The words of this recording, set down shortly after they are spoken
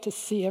To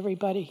see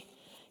everybody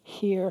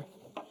here.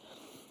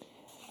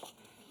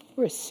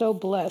 We're so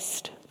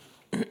blessed.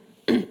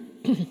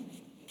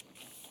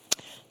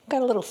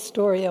 Got a little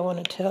story I want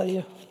to tell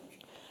you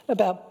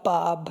about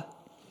Bob.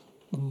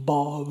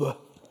 Bob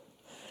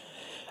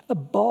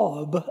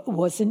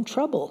was in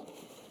trouble.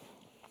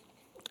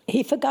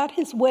 He forgot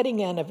his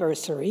wedding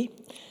anniversary,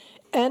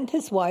 and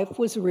his wife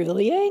was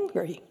really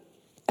angry,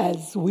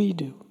 as we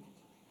do.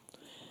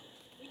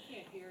 We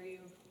can't hear you.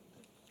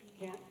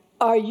 Can't.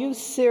 Are you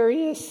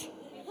serious?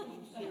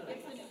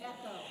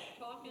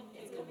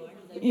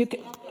 You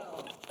can.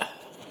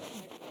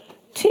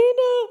 Tina.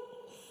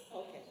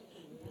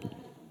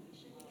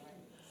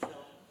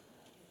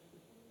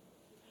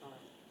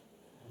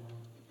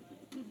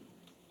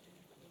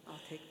 I'll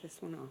take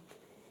this one off.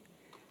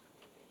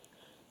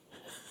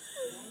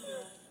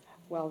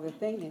 Well, the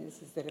thing is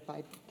that if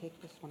I take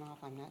this one off,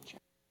 I'm not sure.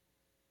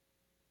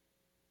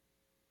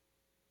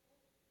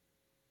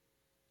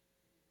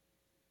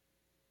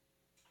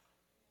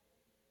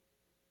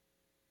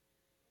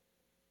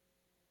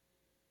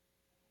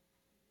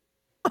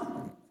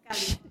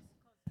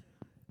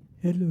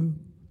 Hello.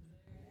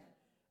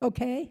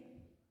 Okay?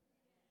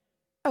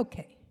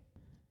 Okay.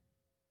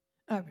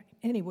 All right.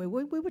 Anyway,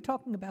 we were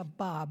talking about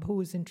Bob, who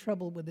was in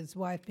trouble with his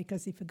wife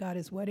because he forgot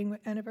his wedding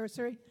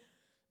anniversary.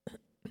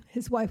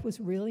 His wife was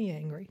really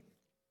angry.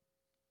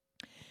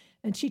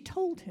 And she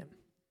told him,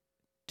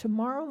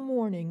 "Tomorrow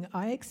morning,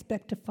 I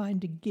expect to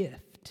find a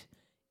gift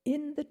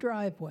in the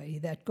driveway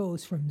that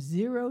goes from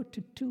 0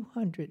 to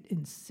 200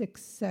 in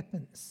 6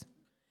 seconds.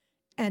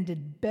 And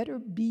it better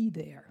be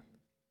there."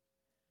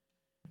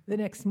 The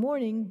next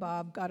morning,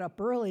 Bob got up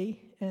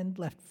early and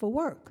left for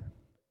work.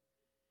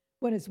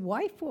 When his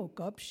wife woke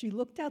up, she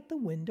looked out the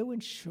window,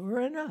 and sure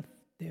enough,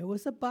 there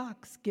was a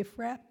box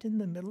gift-wrapped in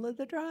the middle of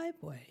the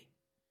driveway.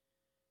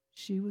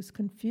 She was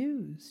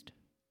confused.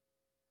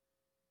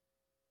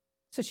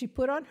 So she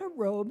put on her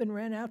robe and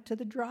ran out to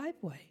the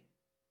driveway.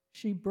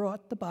 She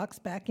brought the box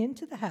back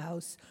into the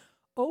house,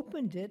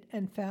 opened it,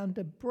 and found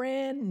a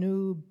brand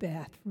new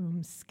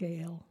bathroom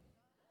scale.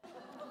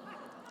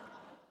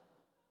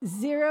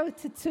 0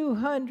 to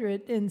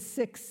 200 in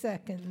 6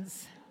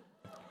 seconds.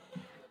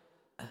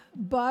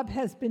 Bob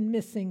has been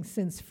missing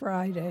since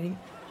Friday.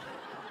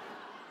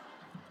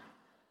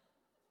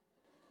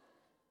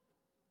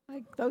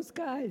 Like those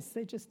guys,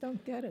 they just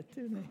don't get it,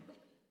 do they?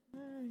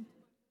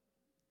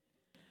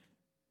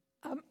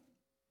 All right.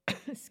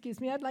 Excuse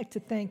me, I'd like to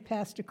thank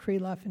Pastor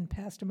Kreloff and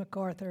Pastor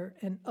MacArthur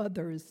and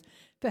others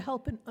for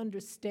helping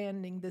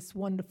understanding this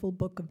wonderful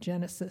book of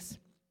Genesis.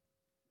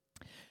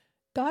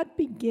 God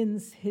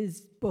begins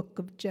his book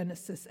of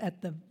Genesis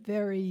at the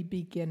very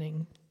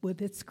beginning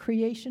with its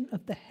creation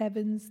of the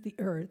heavens, the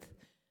earth,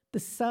 the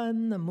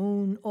sun, the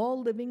moon, all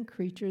living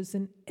creatures,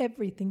 and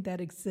everything that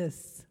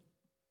exists.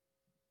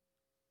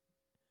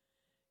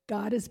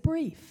 God is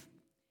brief,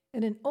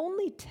 and in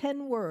only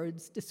 10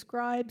 words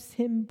describes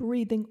him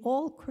breathing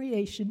all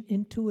creation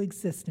into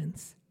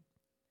existence.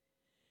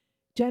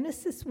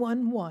 Genesis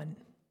 1:1,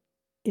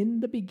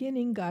 in the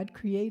beginning God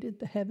created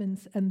the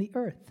heavens and the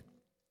earth.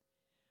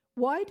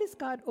 Why does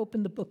God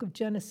open the book of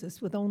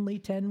Genesis with only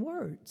 10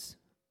 words?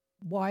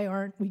 Why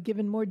aren't we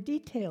given more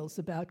details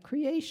about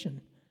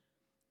creation?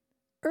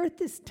 Earth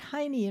is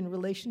tiny in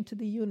relation to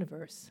the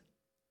universe.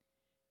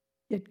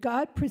 Yet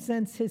God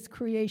presents his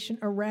creation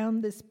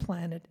around this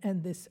planet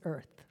and this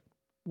earth.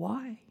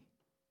 Why?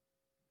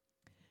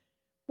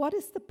 What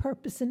is the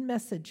purpose and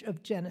message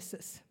of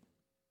Genesis?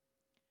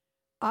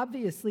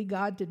 Obviously,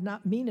 God did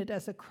not mean it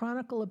as a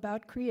chronicle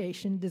about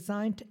creation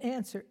designed to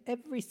answer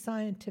every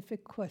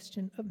scientific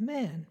question of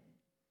man.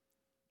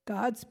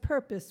 God's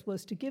purpose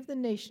was to give the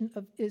nation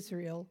of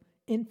Israel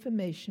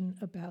information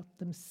about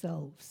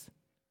themselves.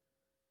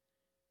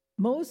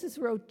 Moses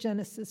wrote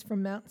Genesis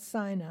from Mount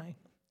Sinai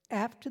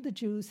after the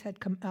Jews had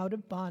come out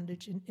of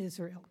bondage in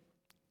Israel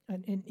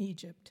and in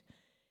Egypt.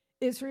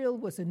 Israel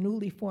was a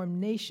newly formed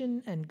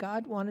nation, and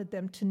God wanted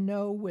them to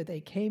know where they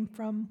came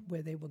from,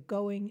 where they were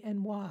going,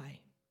 and why.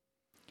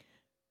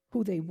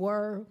 Who they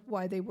were,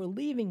 why they were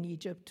leaving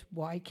Egypt,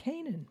 why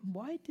Canaan,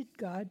 why did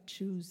God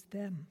choose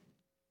them?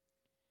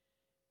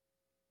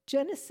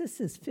 Genesis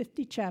is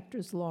 50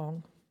 chapters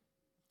long,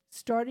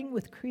 starting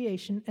with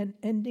creation and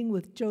ending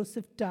with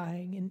Joseph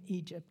dying in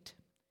Egypt.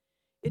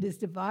 It is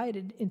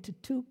divided into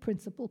 2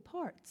 principal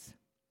parts.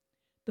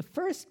 The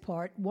first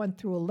part, 1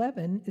 through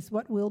 11, is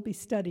what we'll be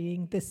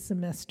studying this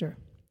semester.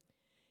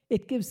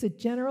 It gives a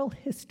general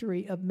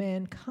history of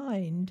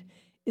mankind,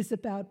 is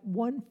about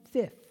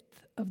 1/5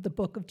 of the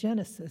book of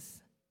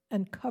Genesis,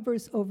 and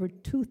covers over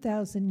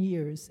 2,000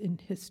 years in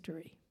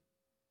history.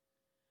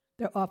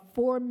 There are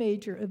 4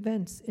 major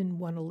events in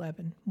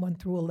 1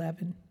 through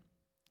 11.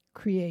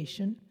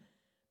 Creation,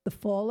 the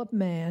fall of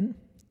man,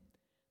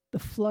 the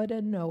flood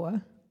and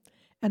Noah,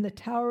 and the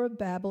Tower of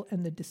Babel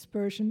and the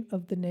dispersion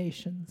of the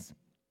nations.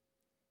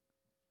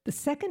 The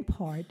second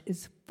part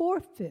is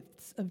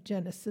 4/5 of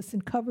Genesis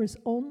and covers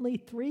only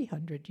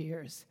 300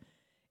 years.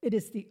 It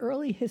is the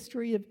early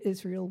history of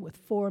Israel with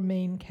 4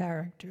 main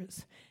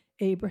characters: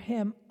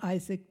 Abraham,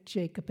 Isaac,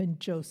 Jacob, and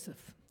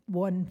Joseph,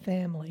 one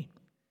family.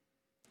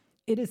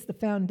 It is the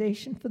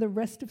foundation for the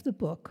rest of the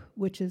book,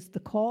 which is the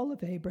call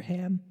of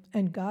Abraham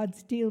and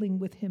God's dealing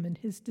with him and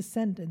his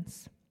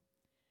descendants.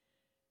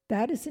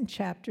 That is in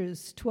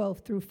chapters 12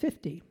 through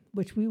 50,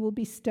 which we will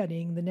be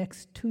studying the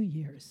next 2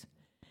 years.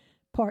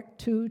 Part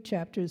 2,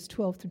 chapters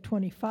 12 through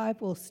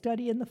 25, we'll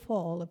study in the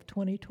fall of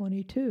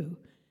 2022,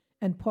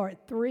 and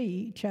Part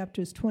 3,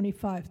 chapters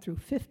 25 through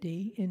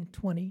 50, in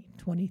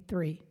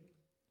 2023.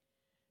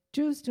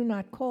 Jews do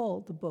not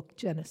call the book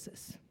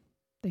Genesis.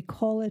 They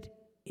call it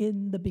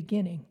in the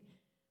beginning,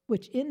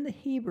 which in the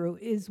Hebrew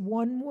is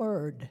one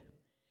word,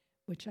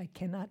 which I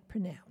cannot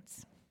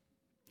pronounce.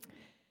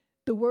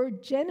 The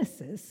word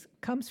Genesis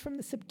comes from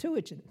the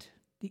Septuagint,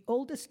 the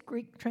oldest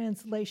Greek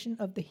translation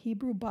of the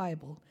Hebrew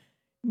Bible,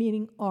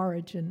 meaning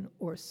origin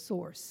or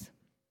source.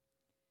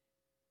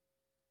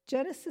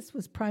 Genesis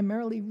was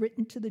primarily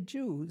written to the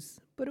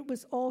Jews, but it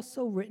was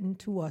also written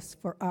to us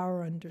for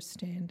our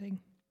understanding.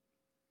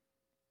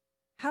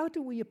 How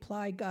do we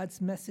apply God's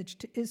message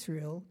to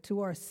Israel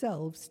to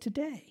ourselves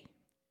today?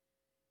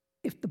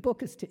 If the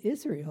book is to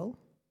Israel,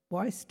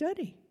 why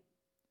study?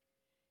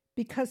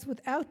 Because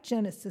without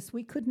Genesis,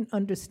 we couldn't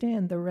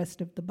understand the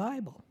rest of the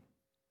Bible.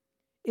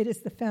 It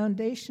is the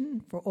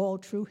foundation for all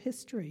true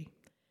history,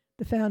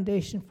 the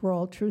foundation for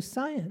all true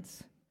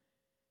science,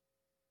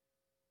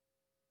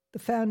 the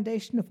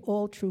foundation of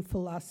all true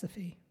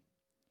philosophy.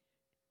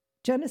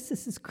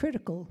 Genesis is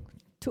critical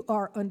to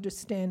our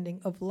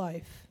understanding of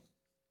life.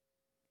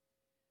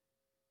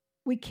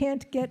 We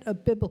can't get a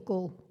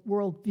biblical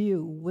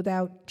worldview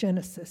without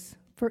Genesis.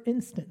 For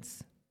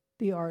instance,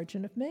 the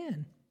origin of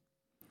man.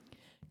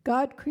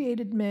 God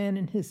created man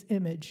in his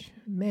image.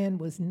 Man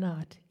was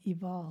not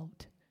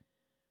evolved.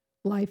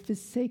 Life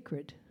is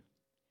sacred.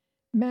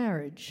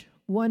 Marriage,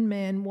 one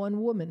man,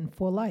 one woman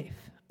for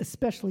life,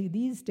 especially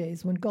these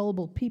days when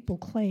gullible people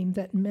claim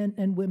that men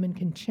and women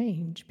can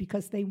change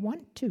because they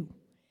want to,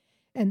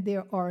 and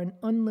there are an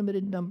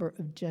unlimited number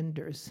of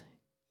genders.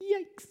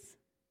 Yikes!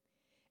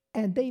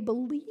 And they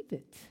believe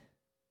it.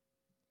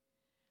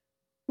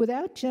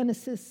 Without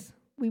Genesis,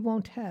 we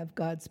won't have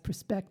God's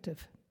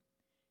perspective.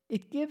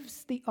 It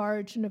gives the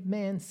origin of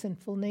man's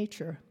sinful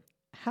nature.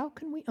 How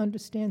can we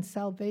understand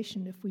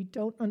salvation if we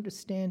don't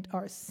understand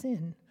our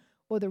sin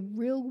or the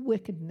real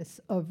wickedness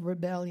of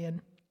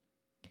rebellion?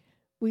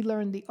 We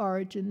learn the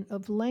origin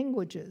of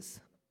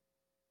languages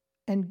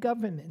and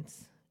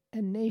governments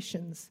and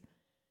nations.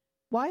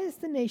 Why is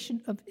the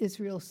nation of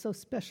Israel so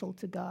special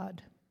to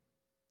God?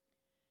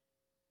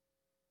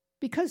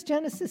 Because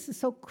Genesis is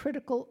so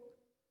critical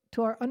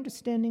to our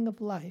understanding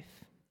of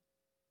life,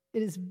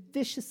 it is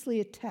viciously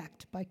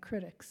attacked by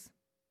critics.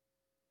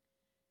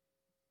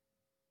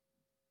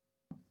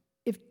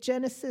 If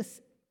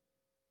Genesis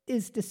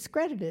is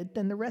discredited,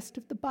 then the rest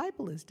of the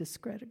Bible is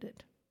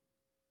discredited.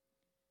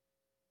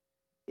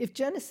 If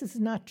Genesis is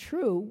not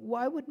true,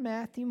 why would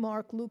Matthew,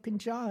 Mark, Luke, and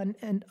John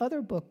and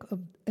other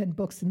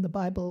books in the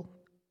Bible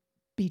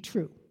be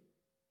true?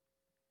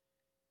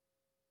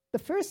 The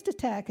first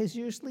attack is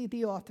usually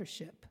the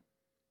authorship.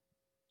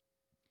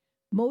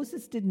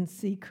 Moses didn't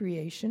see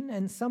creation,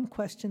 and some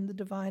question the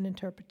divine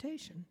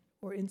interpretation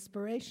or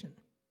inspiration.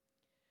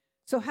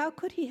 So how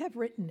could he have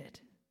written it?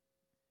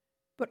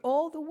 But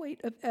all the weight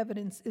of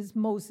evidence is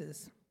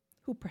Moses,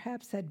 who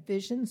perhaps had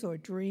visions or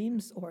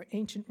dreams or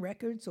ancient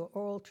records or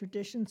oral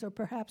traditions, or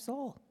perhaps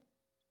all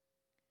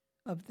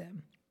of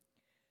them.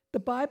 The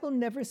Bible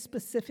never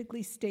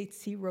specifically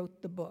states he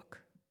wrote the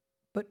book,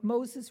 but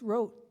Moses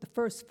wrote the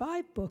first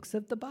 5 books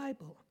of the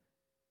Bible.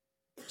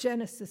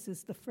 Genesis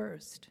is the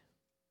first.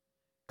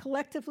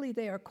 Collectively,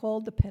 they are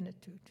called the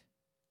Pentateuch,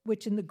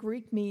 which in the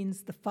Greek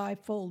means the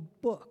 5-fold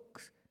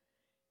books,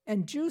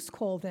 and Jews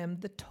call them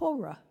the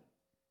Torah,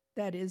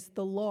 that is,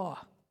 the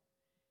law.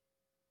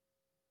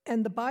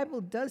 And the Bible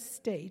does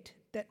state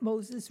that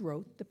Moses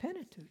wrote the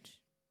Pentateuch.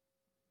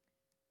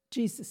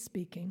 Jesus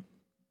speaking.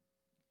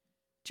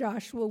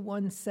 Joshua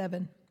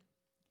 1:7.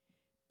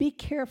 Be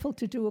careful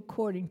to do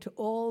according to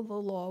all the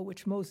law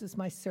which Moses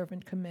my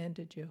servant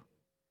commanded you.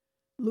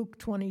 Luke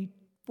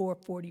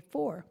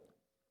 24:44.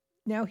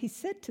 Now he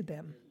said to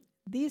them,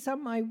 these are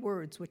my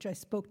words which I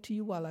spoke to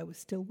you while I was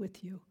still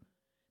with you,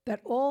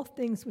 that all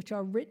things which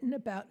are written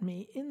about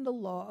me in the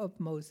law of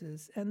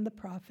Moses and the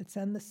prophets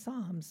and the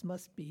Psalms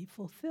must be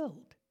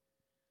fulfilled.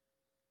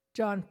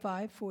 John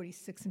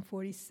 5:46 and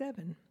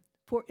 47.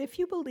 For if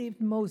you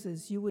believed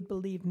Moses, you would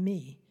believe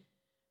me,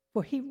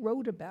 for he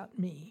wrote about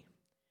me.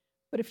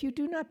 But if you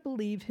do not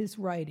believe his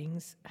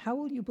writings, how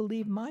will you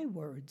believe my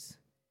words?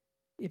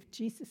 If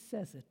Jesus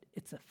says it,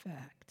 it's a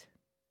fact.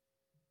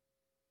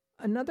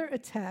 Another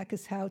attack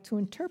is how to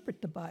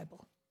interpret the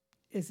Bible.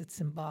 Is it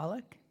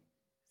symbolic?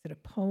 Is it a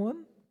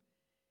poem?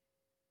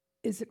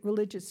 Is it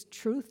religious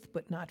truth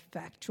but not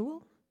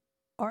factual?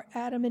 Are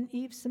Adam and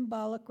Eve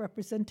symbolic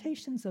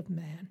representations of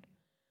man?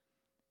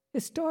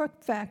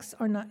 Historic facts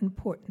are not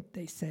important,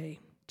 they say,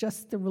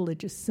 just the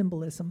religious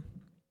symbolism.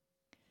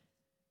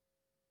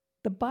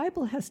 The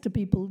Bible has to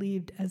be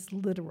believed as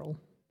literal.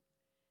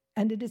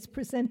 and it is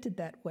presented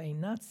that way,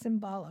 not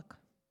symbolic.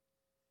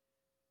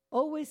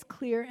 Always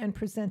clear and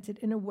presented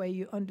in a way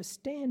you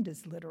understand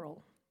is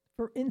literal.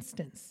 For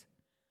instance,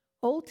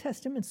 Old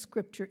Testament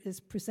scripture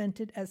is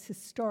presented as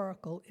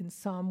historical in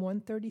Psalm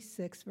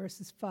 136,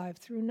 verses 5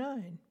 through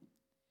 9,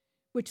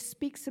 which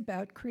speaks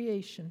about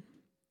creation.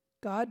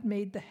 God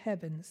made the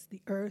heavens,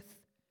 the earth,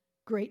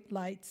 great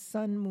lights,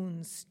 sun,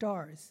 moon,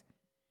 stars.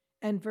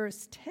 And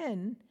verse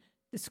 10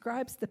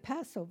 describes the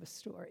Passover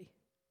story.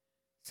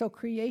 So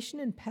creation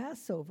and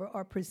Passover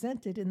are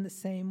presented in the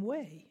same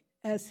way,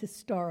 as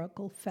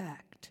historical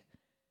fact.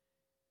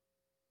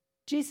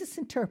 Jesus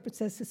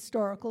interprets as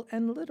historical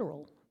and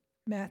literal,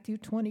 Matthew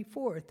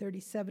 24,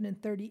 37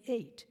 and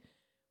 38,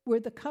 where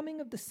the coming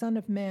of the Son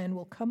of Man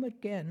will come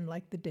again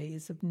like the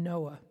days of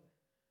Noah.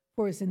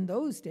 For as in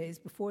those days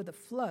before the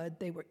flood,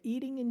 they were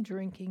eating and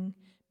drinking,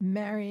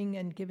 marrying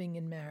and giving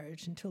in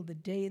marriage until the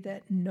day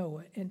that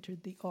Noah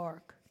entered the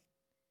ark.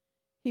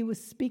 He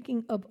was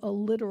speaking of a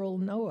literal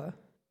Noah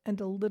and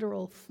a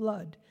literal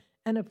flood,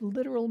 and of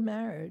literal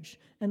marriage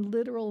and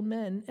literal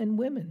men and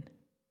women.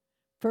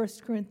 1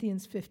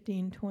 Corinthians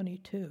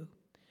 15:22.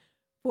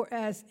 For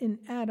as in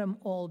Adam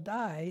all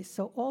die,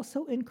 so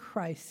also in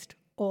Christ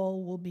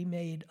all will be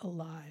made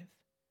alive.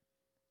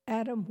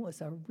 Adam was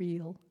a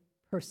real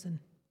person.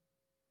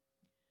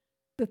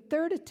 The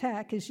third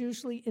attack is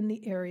usually in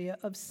the area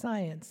of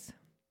science.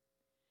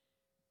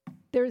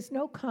 There is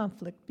no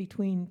conflict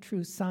between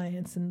true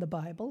science and the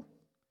Bible.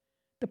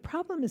 The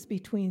problem is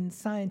between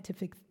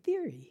scientific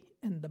theory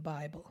and the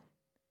Bible.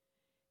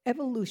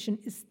 Evolution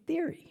is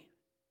theory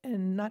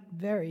and not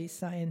very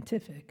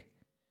scientific.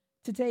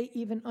 Today,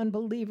 even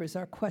unbelievers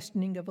are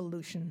questioning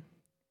evolution,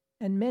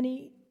 and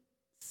many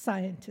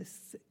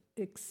scientists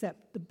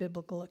accept the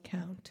biblical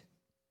account.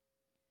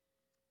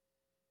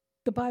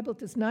 The Bible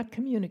does not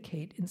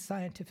communicate in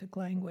scientific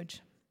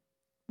language.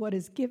 What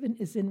is given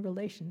is in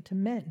relation to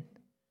men.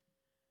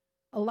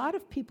 A lot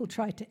of people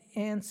try to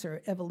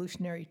answer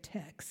evolutionary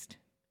text.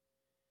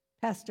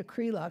 Pastor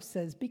Kreloff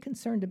says, be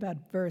concerned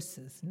about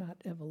verses, not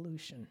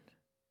evolution.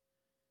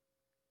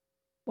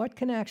 What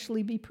can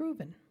actually be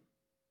proven?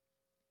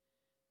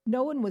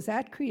 No one was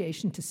at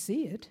creation to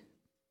see it.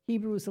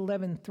 Hebrews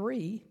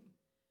 11:3,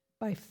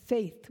 by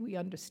faith we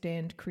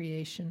understand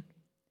creation.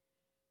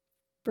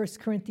 1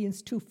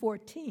 Corinthians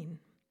 2:14,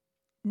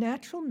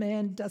 natural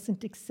man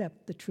doesn't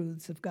accept the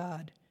truths of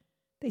God.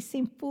 They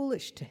seem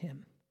foolish to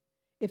him.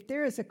 If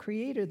there is a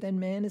creator, then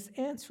man is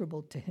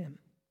answerable to him.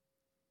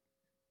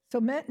 So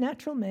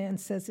natural man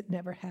says it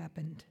never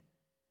happened.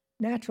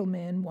 Natural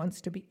man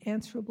wants to be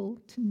answerable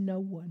to no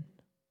one.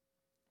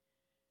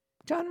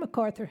 John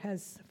MacArthur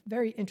has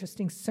very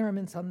interesting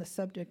sermons on the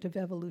subject of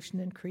evolution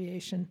and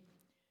creation.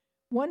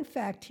 One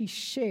fact he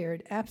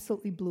shared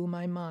absolutely blew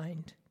my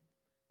mind.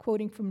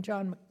 Quoting from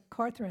John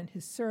MacArthur and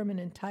his sermon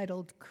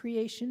entitled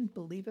Creation,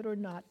 Believe It or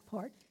Not,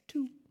 Part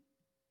 2.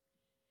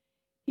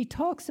 He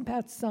talks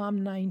about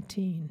Psalm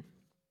 19.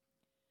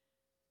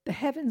 The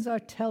heavens are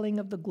telling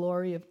of the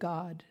glory of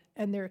God,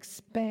 and their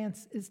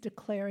expanse is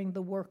declaring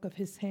the work of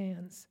his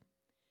hands.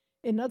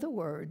 In other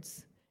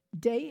words,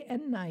 day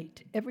and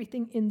night,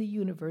 everything in the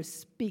universe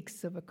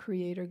speaks of a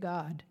creator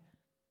God.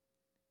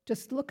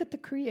 Just look at the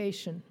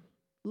creation,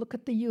 look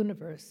at the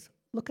universe,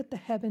 look at the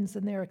heavens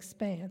and their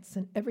expanse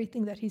and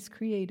everything that he's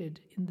created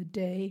in the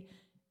day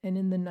and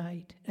in the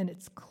night, and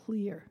it's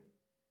clear.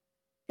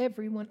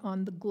 Everyone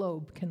on the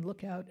globe can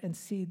look out and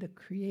see the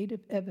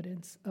creative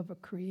evidence of a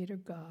creator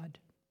God.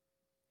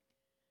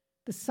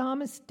 The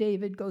psalmist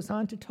David goes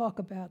on to talk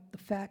about the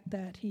fact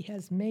that he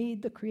has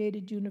made the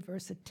created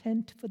universe a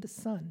tent for the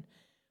sun,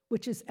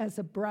 which is as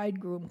a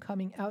bridegroom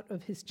coming out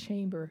of his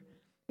chamber.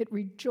 It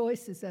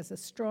rejoices as a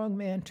strong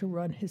man to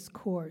run his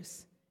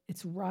course.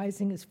 Its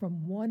rising is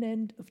from one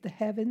end of the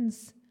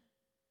heavens,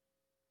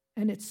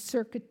 and its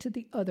circuit to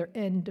the other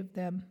end of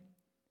them,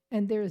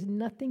 and there is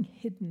nothing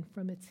hidden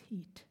from its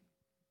heat.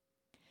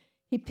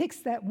 He picks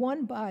that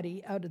one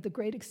body out of the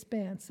great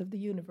expanse of the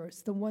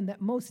universe, the one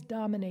that most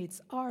dominates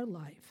our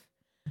life,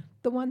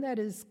 the one that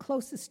is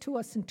closest to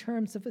us in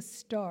terms of a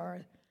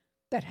star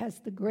that has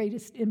the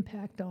greatest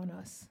impact on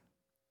us,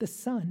 the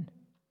sun.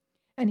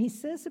 And he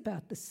says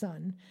about the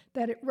sun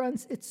that it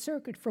runs its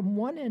circuit from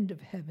one end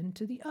of heaven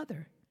to the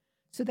other,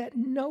 so that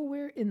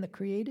nowhere in the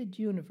created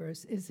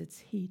universe is its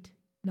heat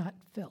not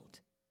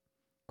felt.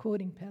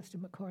 Quoting Pastor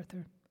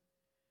MacArthur.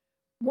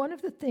 One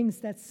of the things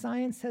that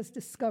science has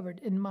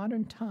discovered in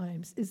modern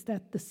times is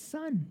that the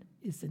sun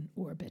is in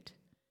orbit.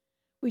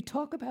 We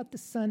talk about the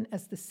sun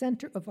as the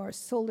center of our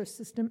solar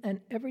system and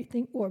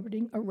everything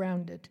orbiting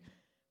around it,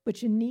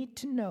 but you need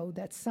to know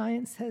that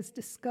science has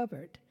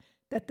discovered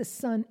that the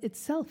sun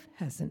itself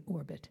has an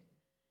orbit,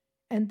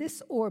 and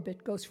this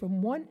orbit goes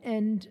from one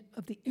end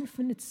of the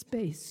infinite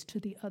space to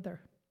the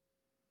other.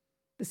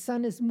 The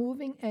sun is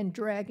moving and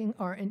dragging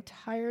our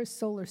entire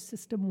solar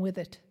system with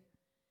it.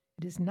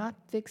 It is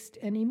not fixed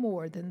any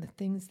more than the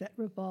things that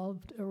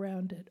revolved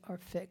around it are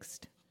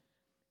fixed.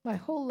 My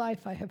whole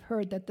life I have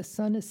heard that the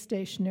sun is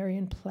stationary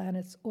and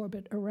planets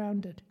orbit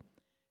around it.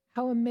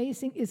 How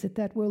amazing is it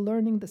that we're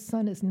learning the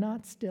sun is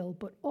not still,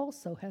 but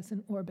also has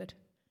an orbit.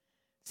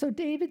 So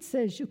David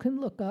says you can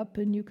look up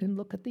and you can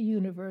look at the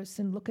universe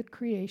and look at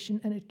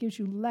creation, and it gives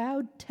you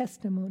loud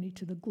testimony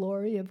to the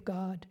glory of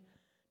God,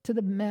 to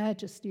the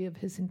majesty of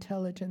his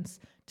intelligence,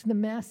 to the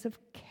massive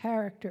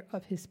character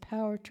of his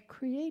power to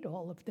create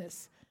all of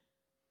this.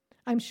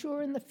 I'm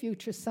sure in the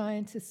future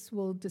scientists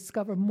will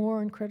discover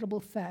more incredible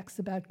facts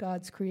about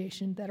God's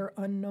creation that are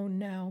unknown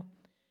now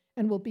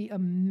and will be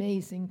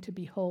amazing to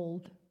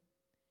behold.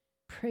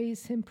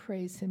 Praise him,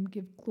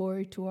 give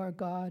glory to our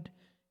God.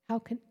 How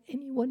can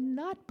anyone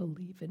not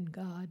believe in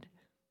God?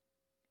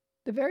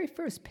 The very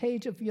first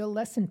page of your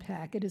lesson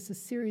packet is a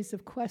series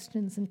of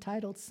questions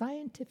entitled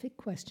Scientific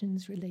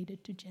Questions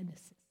Related to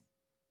Genesis.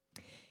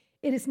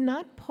 It is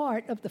not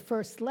part of the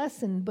first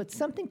lesson, but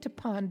something to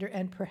ponder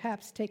and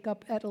perhaps take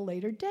up at a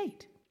later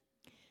date.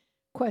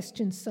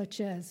 Questions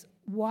such as,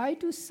 why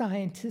do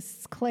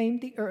scientists claim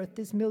the earth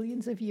is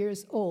millions of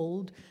years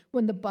old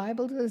when the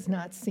Bible does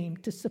not seem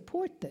to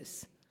support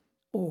this?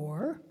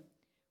 Or,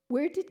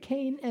 where did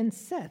Cain and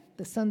Seth,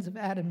 the sons of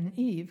Adam and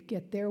Eve,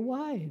 get their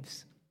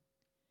wives?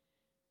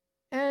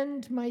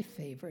 And my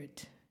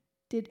favorite,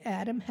 did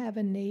Adam have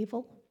a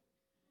navel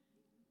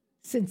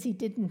since he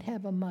didn't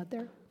have a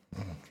mother?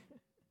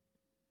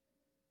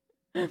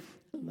 I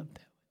love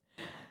that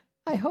one.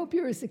 I hope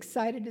you're as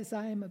excited as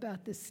I am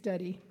about this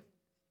study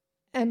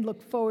and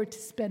look forward to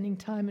spending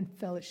time in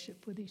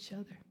fellowship with each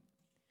other.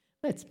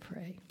 Let's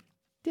pray.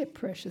 Dear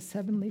precious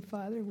Heavenly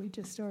Father, we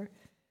just are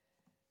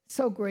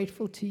so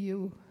grateful to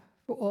you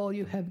for all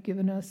you have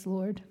given us,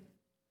 Lord,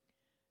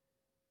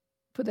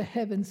 for the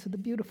heavens, for the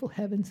beautiful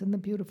heavens and the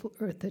beautiful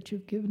earth that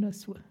you've given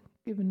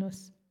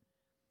us.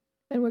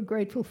 And we're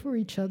grateful for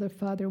each other,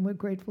 Father, and we're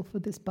grateful for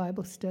this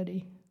Bible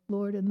study,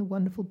 Lord, in the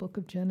wonderful book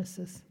of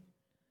Genesis.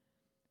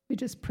 We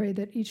just pray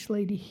that each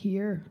lady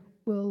here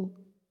will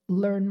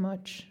learn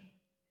much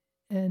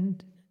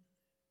and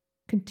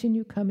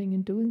continue coming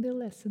and doing their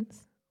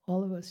lessons.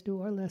 All of us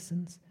do our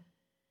lessons.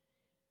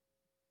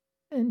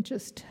 And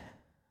just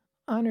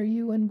honor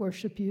you and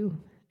worship you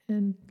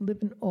and live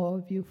in awe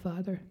of you,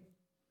 Father.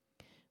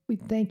 We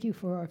thank you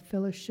for our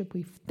fellowship.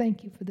 We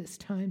thank you for this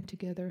time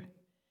together.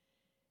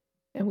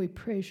 And we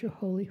praise your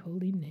holy,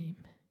 holy name.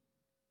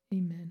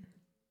 Amen.